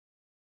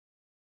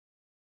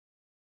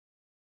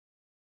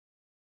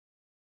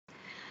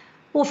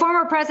Well,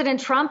 former President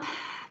Trump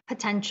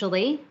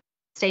potentially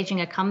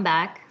staging a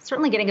comeback,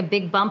 certainly getting a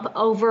big bump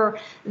over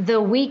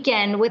the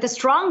weekend with a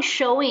strong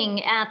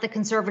showing at the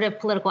Conservative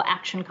Political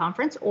Action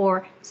Conference,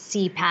 or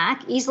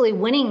CPAC, easily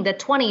winning the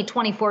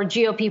 2024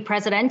 GOP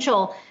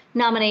presidential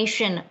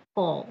nomination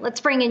poll.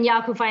 Let's bring in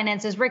Yahoo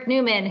Finance's Rick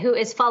Newman, who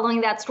is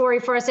following that story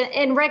for us.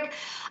 And Rick,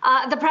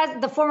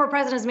 the former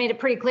president has made it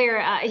pretty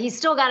clear he's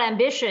still got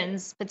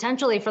ambitions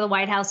potentially for the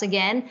White House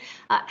again.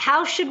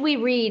 How should we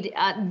read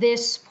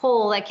this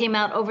poll that came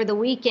out over the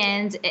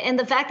weekend and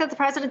the fact that the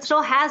president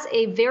still has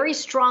a very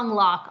strong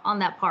lock on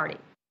that party?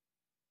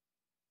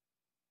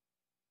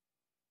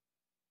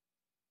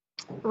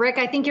 Rick,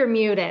 I think you're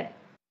muted.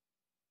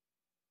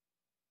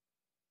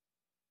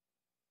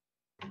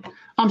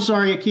 I'm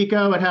sorry,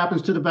 Akiko. It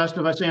happens to the best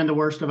of us and the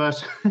worst of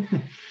us.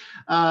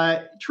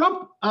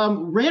 Trump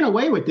ran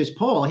away with this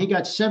poll. He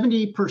got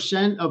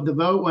 70% of the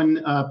vote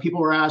when people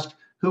were asked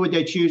who would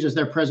they choose as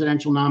their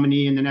presidential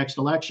nominee in the next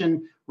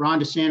election. Ron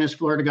DeSantis,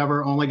 Florida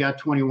governor, only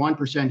got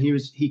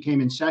 21%. He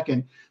came in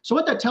second. So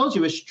what that tells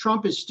you is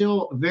Trump is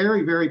still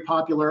very, very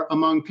popular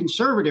among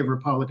conservative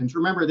Republicans.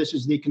 Remember, this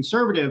is the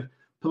Conservative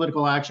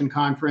Political Action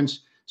Conference.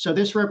 So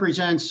this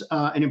represents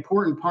an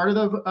important part of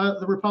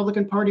the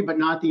Republican Party, but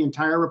not the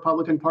entire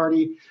Republican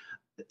Party.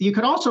 You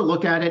could also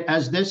look at it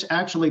as this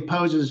actually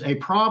poses a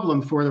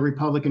problem for the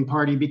Republican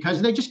Party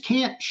because they just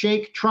can't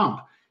shake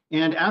Trump.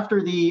 And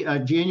after the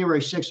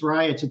January 6th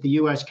riots at the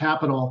U.S.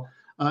 Capitol,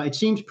 it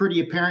seems pretty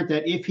apparent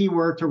that if he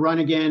were to run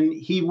again,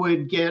 he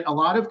would get a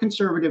lot of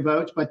conservative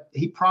votes, but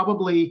he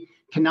probably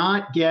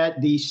cannot get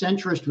the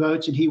centrist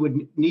votes that he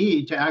would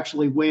need to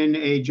actually win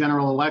a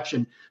general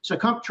election. So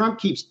Trump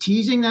keeps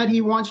teasing that he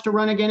wants to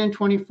run again in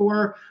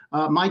 24.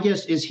 My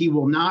guess is he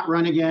will not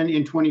run again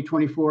in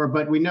 2024,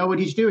 but we know what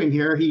he's doing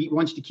here. He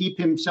wants to keep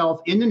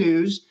himself in the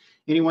news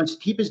and he wants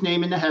to keep his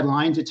name in the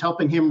headlines. It's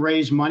helping him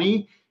raise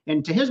money.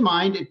 And to his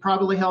mind, it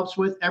probably helps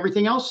with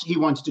everything else he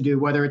wants to do,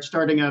 whether it's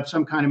starting up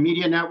some kind of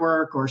media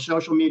network or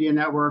social media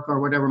network or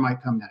whatever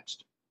might come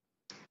next.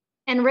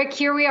 And Rick,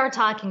 here we are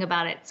talking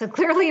about it. So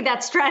clearly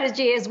that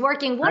strategy is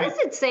working. What does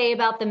it say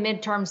about the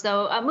midterms,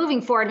 though,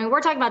 moving forward? I mean, we're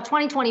talking about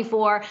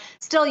 2024.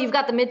 Still, you've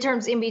got the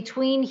midterms in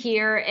between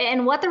here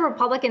and what the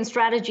Republican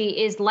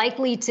strategy is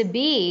likely to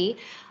be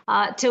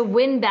to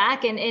win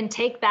back and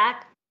take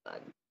back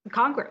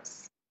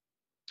Congress.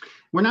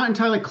 We're not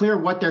entirely clear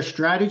what their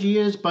strategy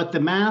is, but the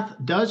math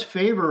does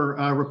favor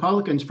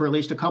Republicans for at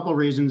least a couple of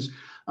reasons.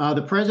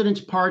 The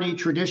president's party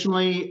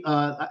traditionally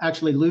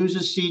actually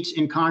loses seats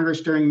in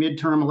Congress during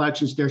midterm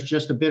elections. There's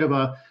just a bit of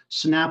a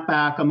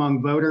snapback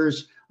among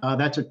voters.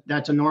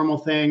 That's a normal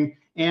thing.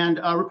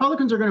 And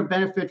Republicans are going to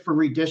benefit from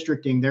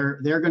redistricting.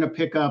 They're going to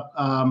pick up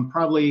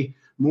probably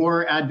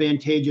more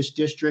advantageous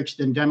districts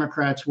than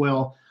Democrats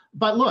will.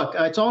 But look,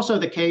 it's also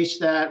the case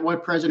that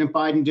what President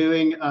Biden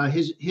doing,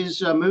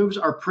 his moves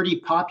are pretty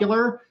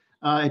popular.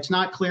 It's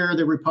not clear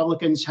the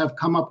Republicans have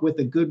come up with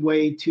a good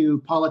way to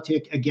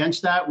politic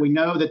against that. We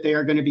know that they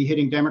are going to be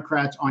hitting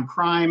Democrats on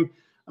crime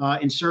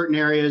in certain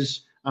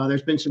areas.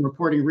 There's been some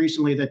reporting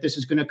recently that this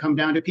is going to come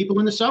down to people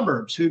in the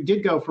suburbs who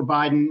did go for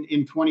Biden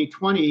in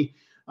 2020.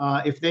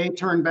 If they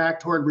turn back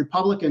toward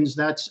Republicans,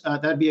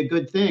 that'd be a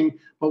good thing.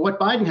 But what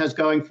Biden has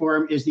going for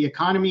him is the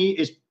economy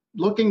is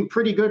looking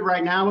pretty good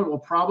right now. It will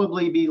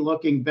probably be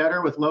looking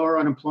better with lower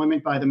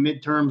unemployment by the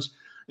midterms.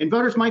 And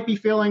voters might be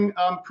feeling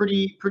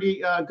pretty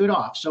good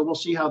off. So we'll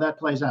see how that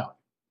plays out.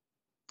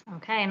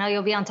 Okay, I know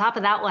you'll be on top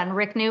of that one.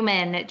 Rick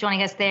Newman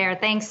joining us there.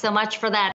 Thanks so much for that.